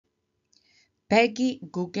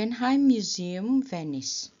Guggenheim Museum,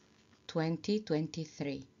 Venice,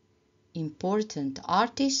 2023. Important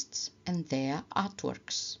artists and their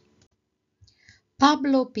artworks.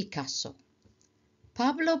 Pablo Picasso.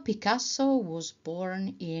 Pablo Picasso was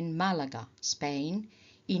born in Malaga, Spain,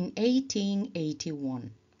 in 1881.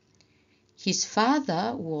 His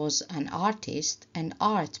father was an artist and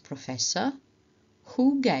art professor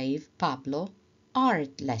who gave Pablo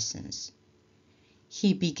art lessons.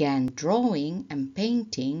 He began drawing and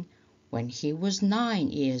painting when he was 9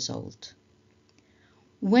 years old.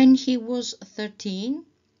 When he was 13,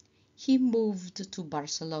 he moved to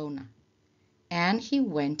Barcelona, and he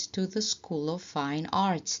went to the School of Fine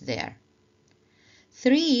Arts there.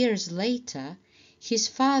 3 years later, his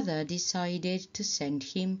father decided to send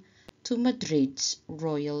him to Madrid's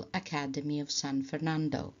Royal Academy of San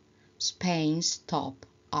Fernando, Spain's top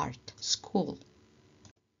art school.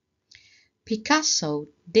 Picasso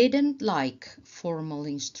didn't like formal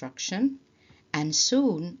instruction and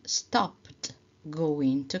soon stopped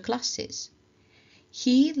going to classes.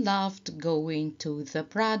 He loved going to the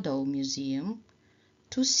Prado Museum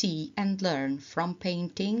to see and learn from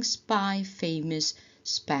paintings by famous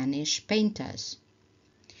Spanish painters.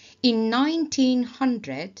 In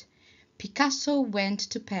 1900, Picasso went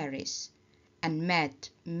to Paris and met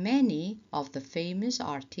many of the famous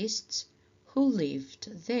artists who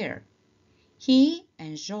lived there. He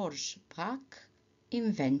and Georges Braque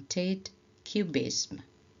invented Cubism.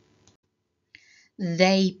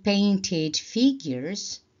 They painted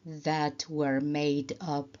figures that were made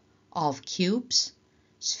up of cubes,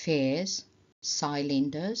 spheres,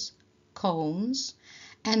 cylinders, cones,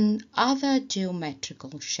 and other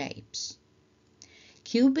geometrical shapes.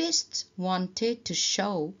 Cubists wanted to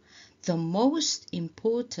show the most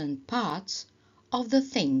important parts of the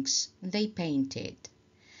things they painted.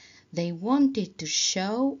 They wanted to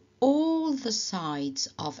show all the sides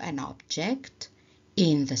of an object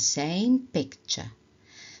in the same picture.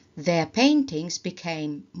 Their paintings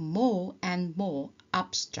became more and more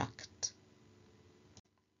abstract.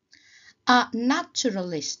 A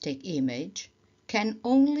naturalistic image can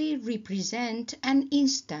only represent an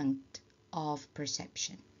instant of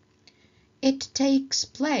perception. It takes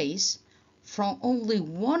place from only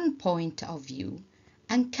one point of view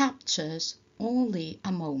and captures only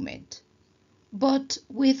a moment. But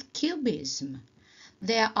with Cubism,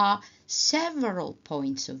 there are several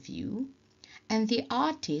points of view, and the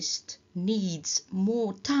artist needs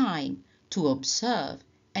more time to observe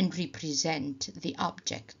and represent the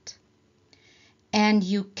object. And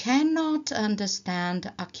you cannot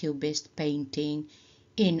understand a Cubist painting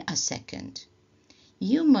in a second.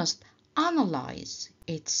 You must analyze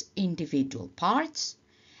its individual parts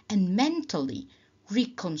and mentally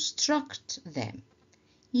reconstruct them.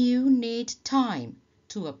 You need time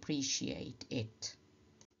to appreciate it.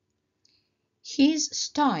 His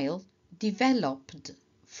style developed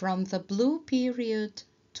from the blue period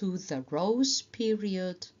to the rose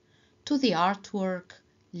period to the artwork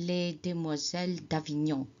Les Demoiselles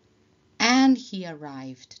d'Avignon, and he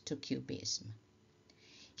arrived to Cubism.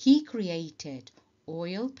 He created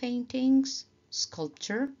oil paintings,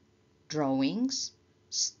 sculpture, drawings,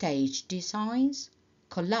 stage designs,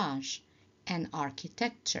 collage, and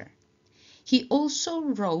architecture. He also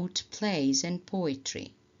wrote plays and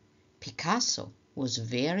poetry. Picasso was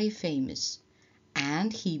very famous,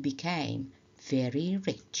 and he became very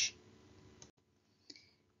rich.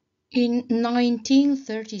 In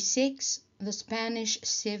 1936, the Spanish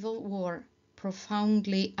Civil War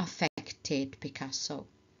profoundly affected Picasso,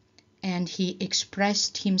 and he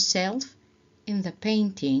expressed himself in the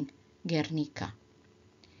painting Guernica.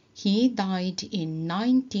 He died in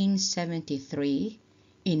 1973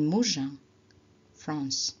 in Mougins,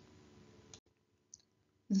 France.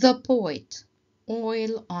 The Poet,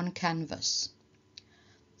 Oil on Canvas.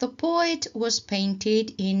 The Poet was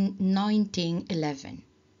painted in 1911.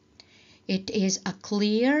 It is a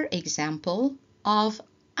clear example of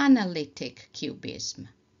analytic Cubism.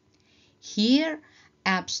 Here,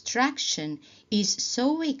 abstraction is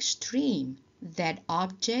so extreme that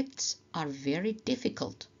objects are very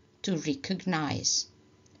difficult to recognize.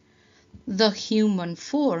 The human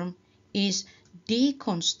form is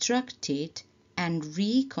deconstructed and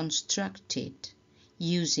reconstructed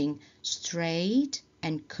using straight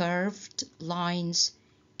and curved lines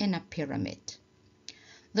in a pyramid.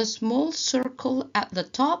 The small circle at the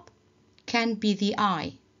top can be the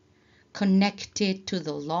eye, connected to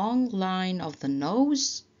the long line of the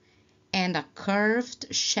nose and a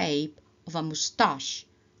curved shape of a moustache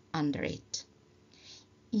under it.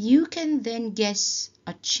 You can then guess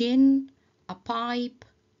a chin, a pipe,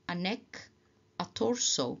 a neck, a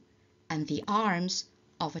torso, and the arms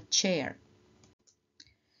of a chair.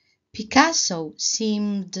 Picasso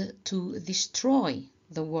seemed to destroy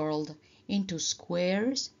the world into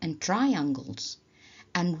squares and triangles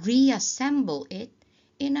and reassemble it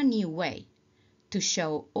in a new way to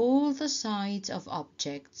show all the sides of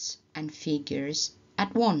objects and figures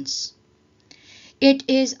at once. It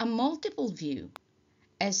is a multiple view,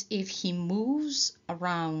 as if he moves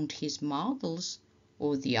around his models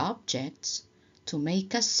or the objects to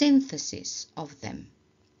make a synthesis of them.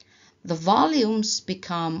 The volumes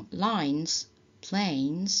become lines,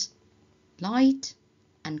 planes, light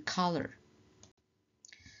and color.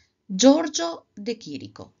 Giorgio de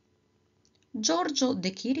Chirico. Giorgio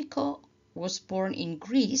de Chirico was born in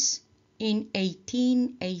Greece in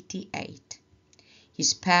 1888.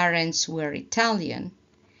 His parents were Italian.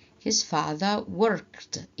 His father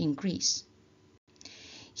worked in Greece.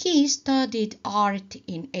 He studied art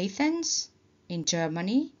in Athens, in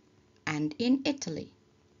Germany, and in Italy.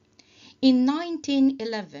 In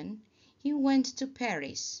 1911, he went to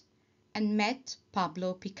Paris and met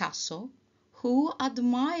Pablo Picasso, who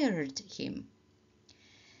admired him.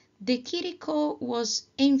 De Chirico was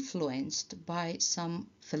influenced by some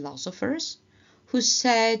philosophers who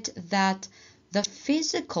said that the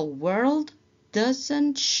physical world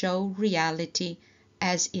doesn't show reality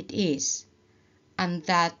as it is, and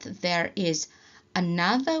that there is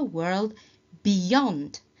another world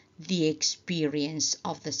beyond the experience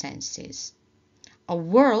of the senses, a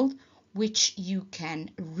world which you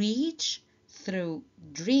can reach through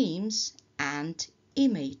dreams and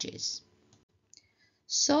images.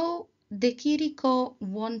 So De Chirico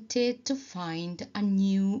wanted to find a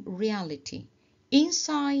new reality,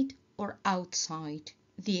 inside or outside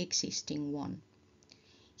the existing one.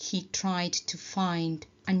 He tried to find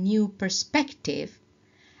a new perspective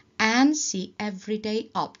and see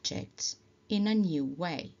everyday objects in a new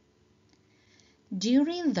way.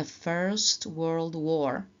 During the First World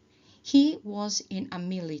War, he was in a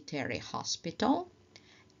military hospital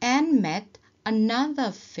and met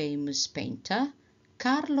another famous painter,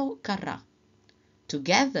 Carlo Carrà.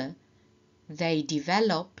 Together, they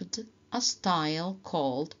developed a style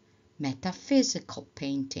called metaphysical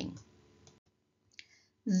painting.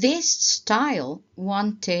 This style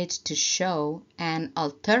wanted to show an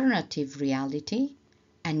alternative reality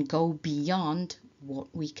and go beyond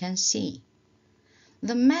what we can see.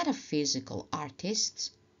 The metaphysical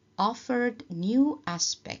artists offered new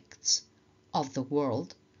aspects of the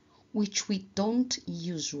world which we don't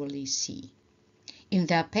usually see. In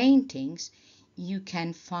their paintings, you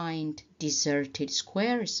can find deserted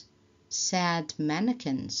squares, sad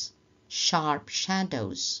mannequins, sharp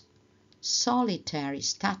shadows, solitary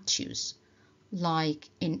statues, like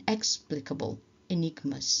inexplicable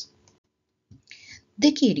enigmas.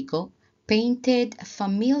 De Chirico painted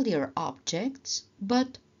familiar objects,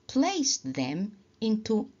 but placed them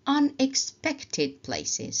into unexpected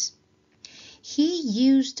places. He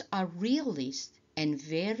used a realist and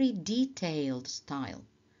very detailed style,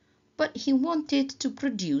 but he wanted to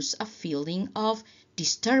produce a feeling of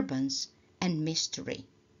disturbance and mystery.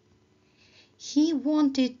 He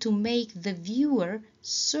wanted to make the viewer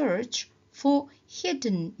search for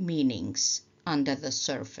hidden meanings under the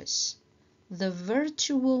surface, the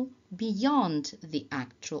virtual beyond the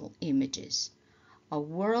actual images, a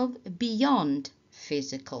world beyond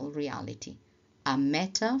physical reality, a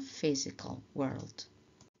metaphysical world.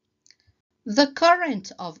 The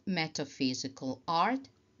current of metaphysical art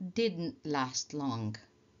didn't last long,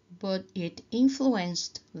 but it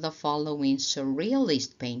influenced the following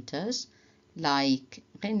surrealist painters like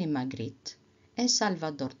René Magritte and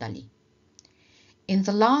Salvador Dalí. In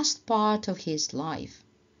the last part of his life,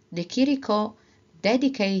 De Chirico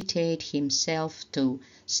dedicated himself to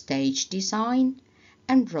stage design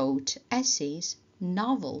and wrote essays,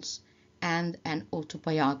 novels, and an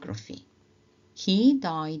autobiography. He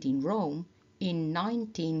died in Rome in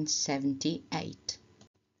 1978.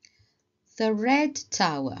 The Red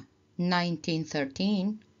Tower,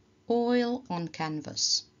 1913, oil on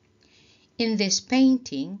canvas. In this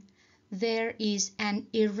painting, there is an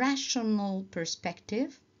irrational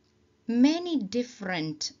perspective, many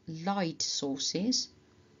different light sources,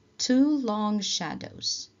 two long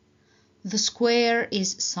shadows. The square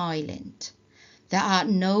is silent. There are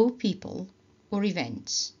no people or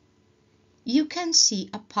events. You can see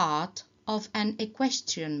a part of an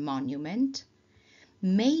equestrian monument,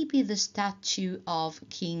 maybe the statue of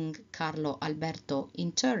King Carlo Alberto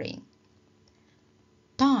in Turin.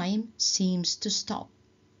 Time seems to stop.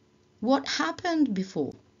 What happened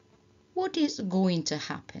before? What is going to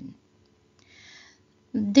happen?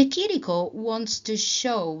 De Chirico wants to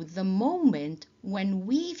show the moment when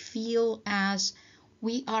we feel as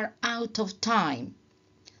we are out of time,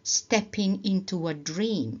 stepping into a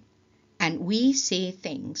dream, and we see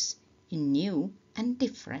things in new and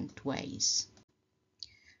different ways.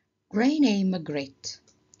 René Magritte.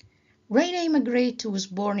 René Magritte was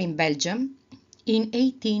born in Belgium in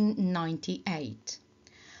 1898.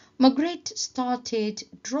 Magritte started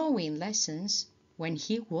drawing lessons when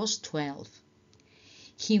he was 12.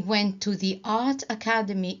 He went to the Art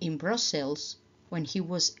Academy in Brussels when he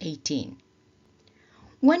was 18.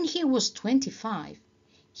 When he was 25,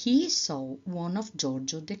 he saw one of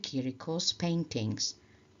Giorgio de Chirico's paintings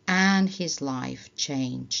and his life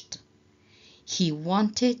changed. He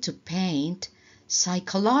wanted to paint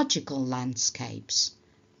psychological landscapes,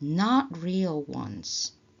 not real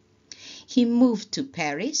ones. He moved to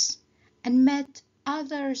Paris and met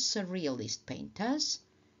other surrealist painters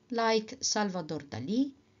like Salvador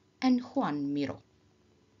Dalí and Juan Miró.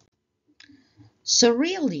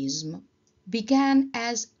 Surrealism began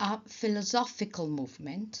as a philosophical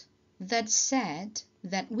movement that said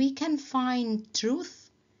that we can find truth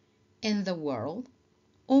in the world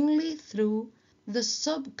only through the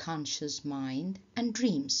subconscious mind and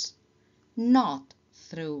dreams, not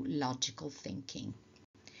through logical thinking.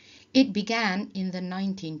 It began in the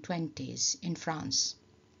 1920s in France.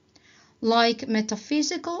 Like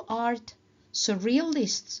metaphysical art,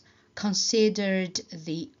 surrealists considered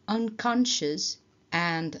the unconscious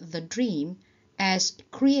and the dream as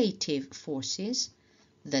creative forces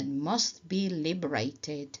that must be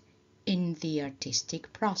liberated in the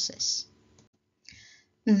artistic process.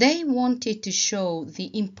 They wanted to show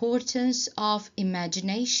the importance of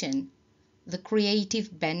imagination, the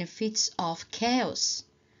creative benefits of chaos,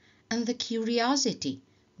 and the curiosity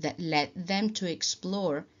that led them to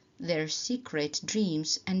explore their secret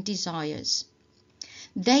dreams and desires.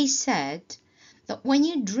 They said that when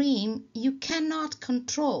you dream, you cannot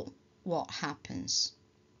control what happens.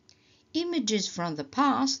 Images from the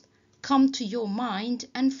past come to your mind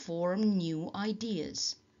and form new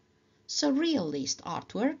ideas. Surrealist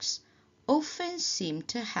artworks often seem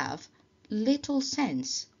to have little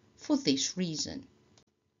sense for this reason.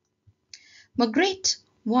 Magritte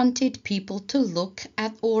wanted people to look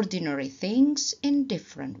at ordinary things in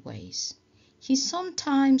different ways. He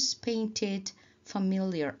sometimes painted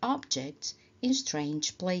familiar objects in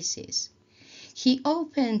strange places. He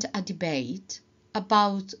opened a debate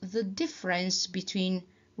about the difference between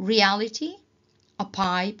reality, a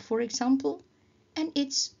pipe for example, and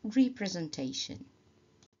its representation.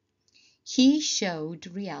 He showed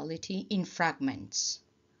reality in fragments,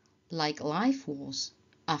 like life was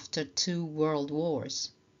after 2 world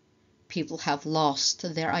wars. People have lost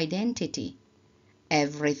their identity.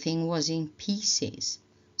 Everything was in pieces,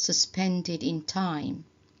 suspended in time.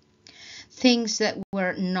 Things that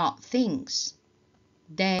were not things,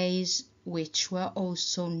 days which were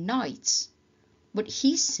also nights. But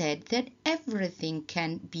he said that everything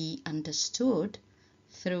can be understood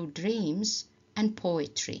through dreams and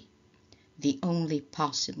poetry, the only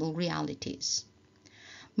possible realities.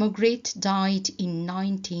 Magritte died in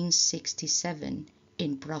 1967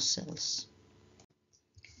 in Brussels.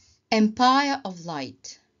 Empire of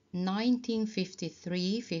Light,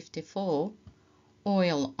 1953-54,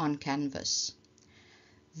 oil on canvas.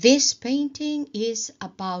 This painting is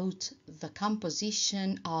about the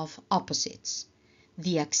composition of opposites,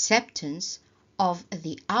 the acceptance of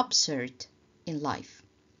the absurd in life.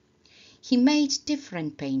 He made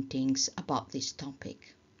different paintings about this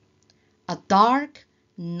topic. A dark,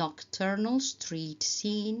 nocturnal street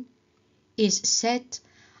scene is set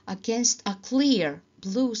against a clear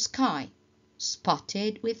blue sky,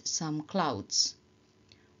 spotted with some clouds.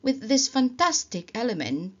 With this fantastic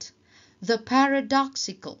element, the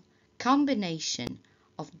paradoxical combination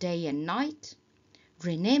of day and night,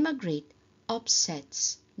 René Magritte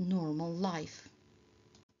upsets normal life.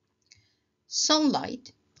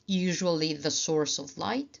 Sunlight, usually the source of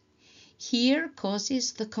light, here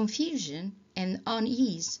causes the confusion and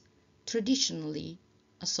unease traditionally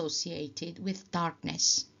associated with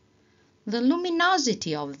darkness. The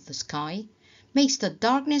luminosity of the sky makes the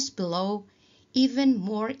darkness below even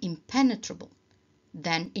more impenetrable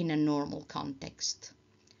than in a normal context.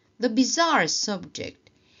 The bizarre subject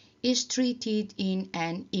is treated in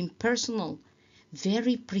an impersonal,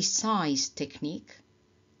 very precise technique,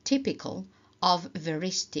 typical of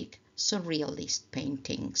veristic surrealist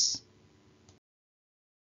paintings.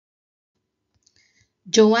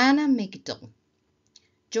 Joanna Migdal.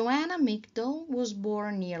 Joanna Migdal was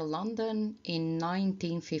born near London in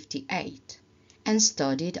 1958 and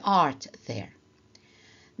studied art there.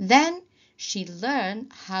 Then she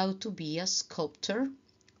learned how to be a sculptor,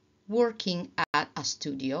 working at a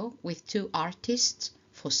studio with two artists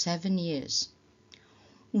for 7 years.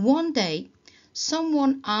 One day,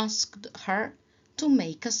 someone asked her to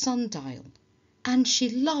make a sundial, and she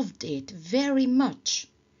loved it very much.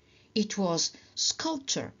 It was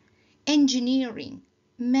sculpture, engineering,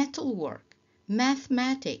 metalwork,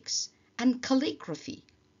 mathematics, and calligraphy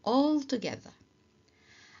all together.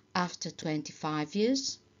 After 25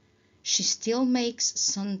 years, she still makes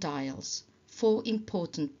sundials for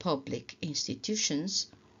important public institutions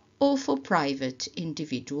or for private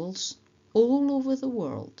individuals all over the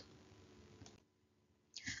world.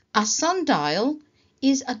 A sundial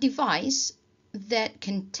is a device that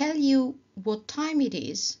can tell you what time it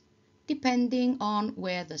is depending on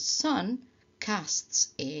where the sun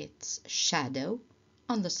casts its shadow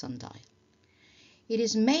on the sundial. It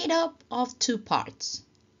is made up of two parts,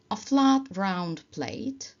 a flat round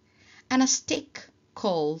plate and a stick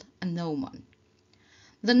called a gnomon.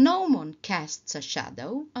 The gnomon casts a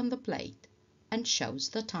shadow on the plate and shows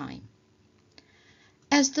the time.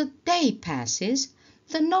 As the day passes,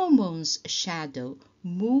 the gnomon's shadow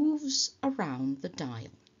moves around the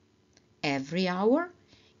dial. Every hour,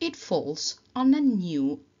 it falls on a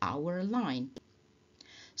new hour line.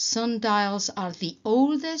 Sundials are the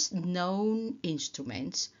oldest known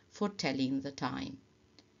instruments for telling the time.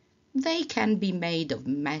 They can be made of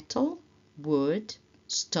metal, wood,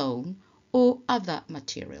 stone, or other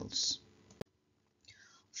materials.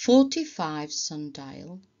 45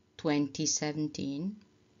 sundial, 2017,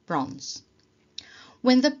 bronze.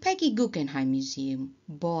 When the Peggy Guggenheim Museum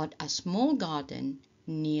bought a small garden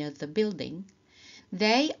near the building,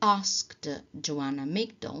 they asked Joanna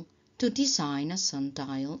Migdal to design a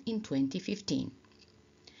sundial in 2015.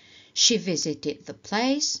 She visited the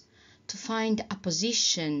place to find a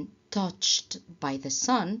position touched by the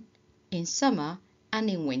sun in summer and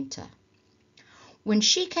in winter. When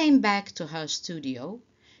she came back to her studio,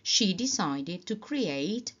 she decided to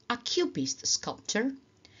create a Cubist sculpture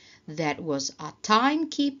that was a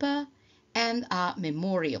timekeeper and a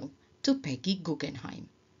memorial to Peggy Guggenheim.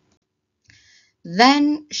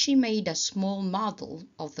 Then she made a small model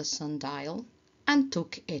of the sundial and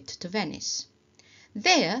took it to Venice.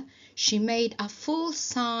 There she made a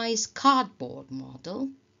full-size cardboard model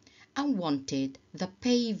and wanted the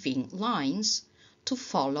paving lines to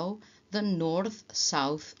follow the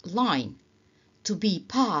north-south line to be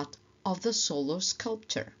part of the solar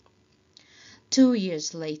sculpture. 2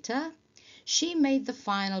 years later, she made the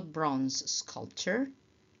final bronze sculpture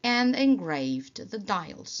and engraved the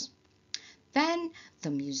dials. Then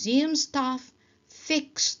the museum staff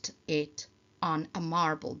fixed it on a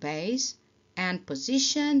marble base and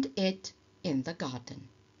positioned it in the garden.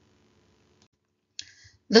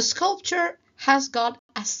 The sculpture has got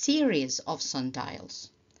a series of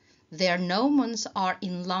sundials. Their gnomons are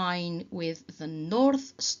in line with the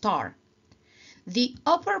North Star. The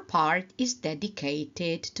upper part is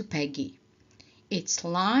dedicated to Peggy. Its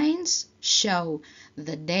lines show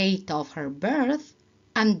the date of her birth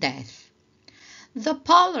and death. The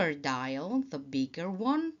polar dial, the bigger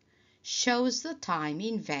one, shows the time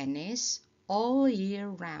in Venice all year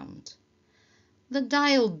round. The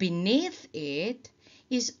dial beneath it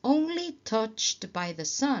is only touched by the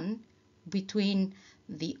sun between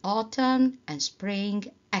the autumn and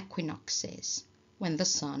spring equinoxes, when the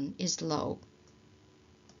sun is low.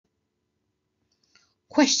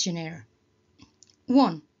 Questionnaire.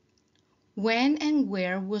 1. When and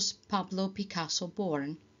where was Pablo Picasso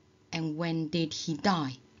born, and when did he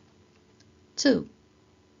die? 2.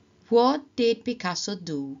 What did Picasso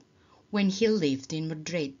do when he lived in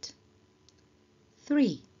Madrid?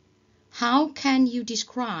 3. How can you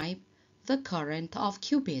describe the current of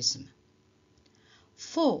Cubism?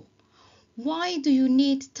 4. Why do you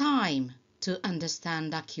need time to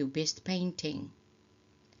understand a Cubist painting?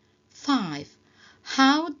 5.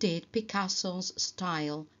 How did Picasso's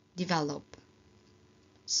style develop?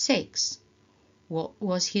 6. What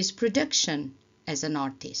was his production as an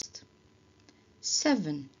artist?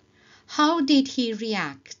 7. How did he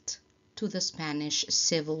react to the Spanish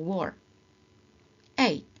Civil War?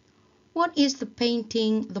 8. What is the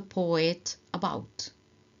painting The Poet about?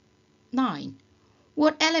 9.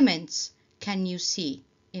 What elements can you see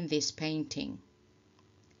in this painting?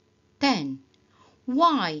 10.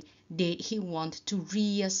 Why did he want to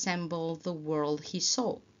reassemble the world he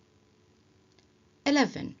saw?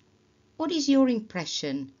 11. What is your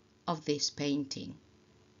impression of this painting?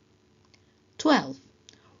 12.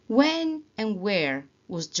 When and where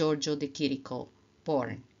was Giorgio de Chirico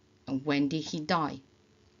born, and when did he die?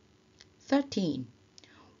 13.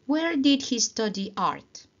 Where did he study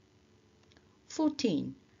art?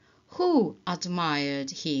 14. Who admired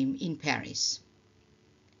him in Paris?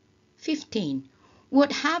 15.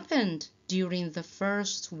 What happened during the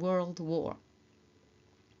First World War?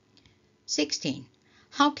 16.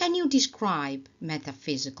 How can you describe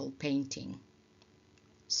metaphysical painting?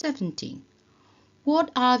 17. What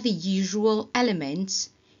are the usual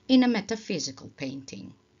elements in a metaphysical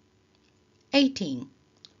painting? 18.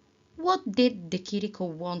 What did De Chirico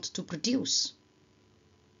want to produce?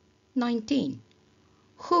 19.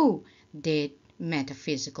 Who did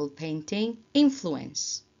metaphysical painting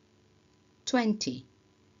influence? 20.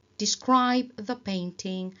 Describe the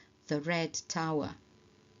painting The Red Tower.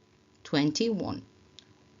 21.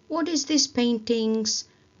 What is this painting's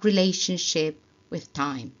relationship with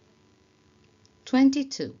time?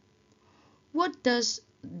 22. What does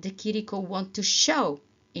De Chirico want to show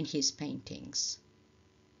in his paintings?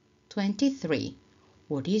 23.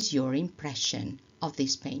 What is your impression of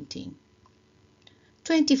this painting?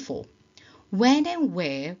 24. When and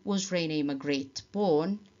where was René Magritte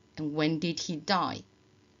born, and when did he die?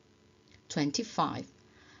 25.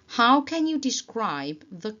 How can you describe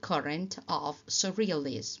the current of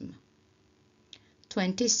surrealism?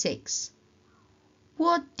 26.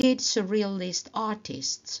 What did surrealist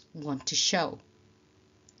artists want to show?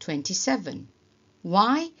 27.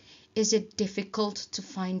 Why is it difficult to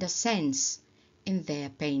find a sense in their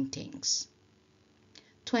paintings?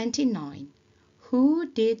 29. Who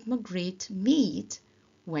did Magritte meet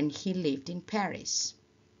when he lived in Paris?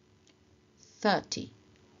 30.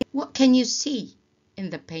 What can you see in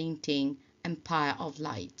the painting Empire of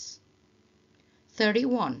Lights?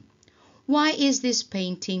 31. Why is this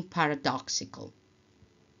painting paradoxical?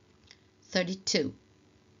 32.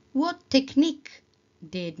 What technique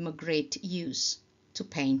did Magritte use to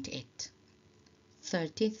paint it?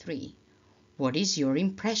 33. What is your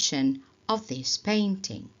impression of this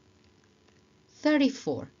painting?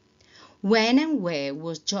 34. When and where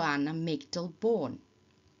was Joanna Migdal born?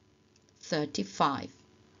 35.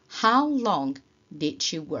 How long did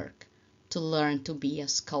she work to learn to be a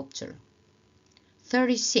sculptor?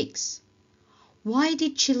 36. Why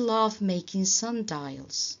did she love making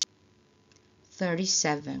sundials?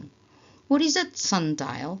 37. What is a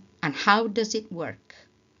sundial and how does it work?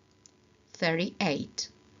 38.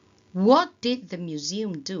 What did the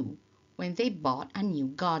museum do when they bought a new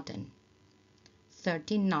garden?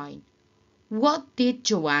 39. What did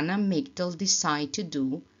Joanna Migdal decide to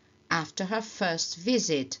do after her first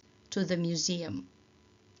visit to the museum?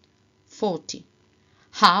 40.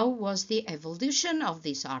 How was the evolution of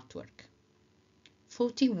this artwork?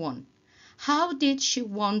 41. How did she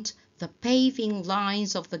want the paving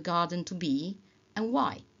lines of the garden to be and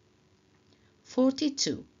why?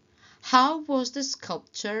 42. How was the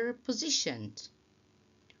sculpture positioned?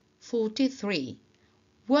 43.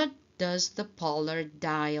 What does the polar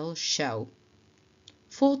dial show?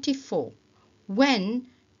 44. When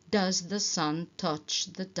does the sun touch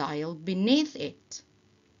the dial beneath it?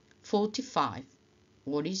 45.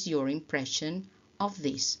 What is your impression of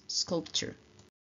this sculpture?